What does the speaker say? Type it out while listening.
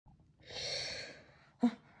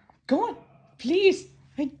Please,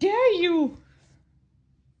 I dare you.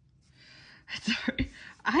 Sorry,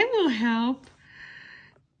 I will help.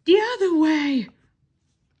 The other way.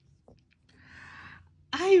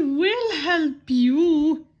 I will help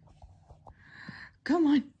you. Come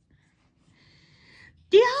on.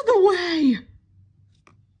 The other way.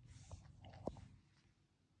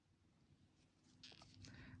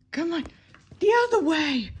 Come on. The other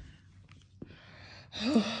way.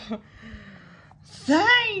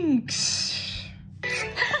 Thanks.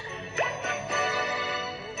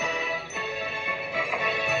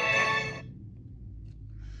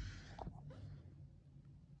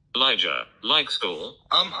 Elijah, like school?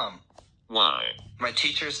 Why? My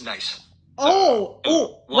teacher's nice.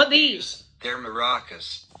 What these? They're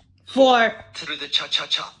maracas. For To do the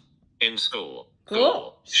cha-cha-cha. In school?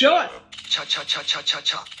 cool. Sure.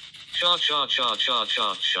 Cha-cha-cha-cha-cha-cha.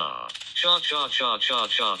 Cha-cha-cha-cha-cha-cha-cha.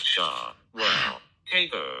 Cha-cha-cha-cha-cha-cha-cha. Well,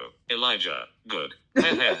 Keiko, Elijah, good.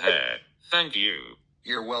 Heh. Thank you.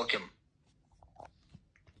 You're welcome.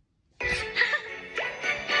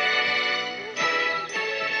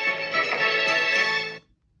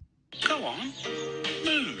 Go on.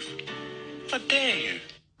 Move. I dare you.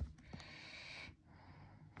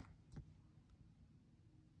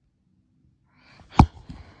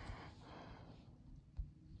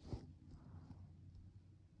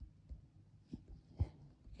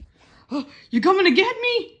 Oh, you coming to get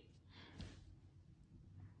me?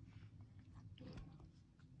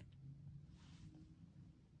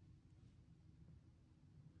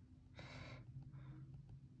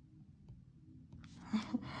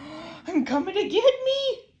 I'm coming to get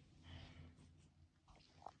me.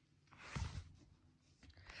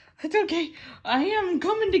 It's okay. I am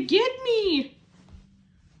coming to get me.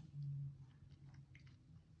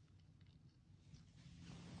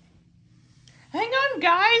 Hang on,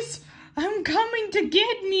 guys. I'm coming to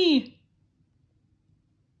get me.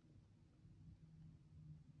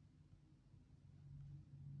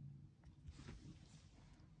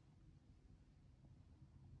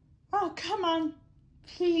 Oh, come on.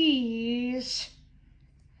 Please.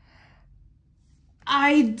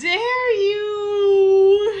 I dare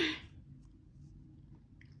you.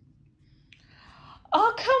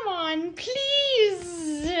 Oh, come on,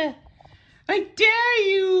 please. I dare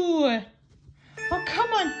you. Oh,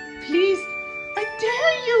 come on, please. I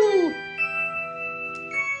dare you.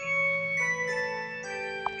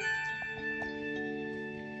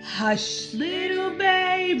 Hush, little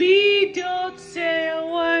baby, don't say a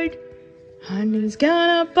word. Honey's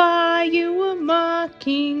gonna buy you a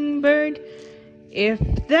mockingbird. If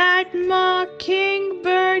that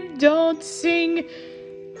mockingbird don't sing,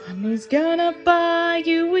 Honey's gonna buy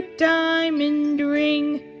you a diamond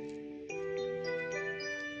ring.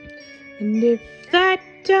 And if that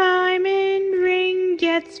diamond ring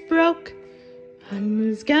gets broke,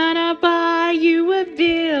 Honey's gonna buy you a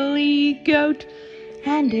billy goat.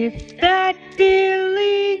 And if that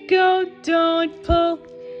billy goat don't pull,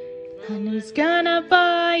 Honey's gonna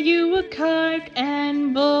buy you a cart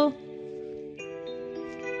and bull.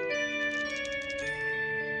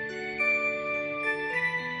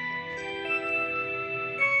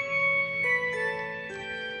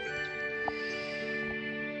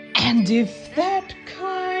 And if that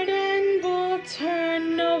cart and bull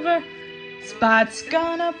turn over, Spot's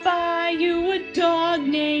gonna buy you a dog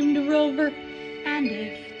named Rover. And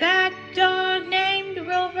if that dog named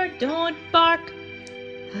Rover don't bark,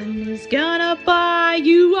 Honey's gonna buy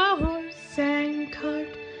you a horse and cart.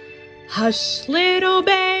 Hush, little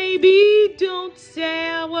baby, don't say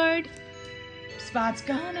a word. Spot's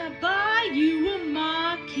gonna buy you a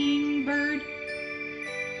mockingbird.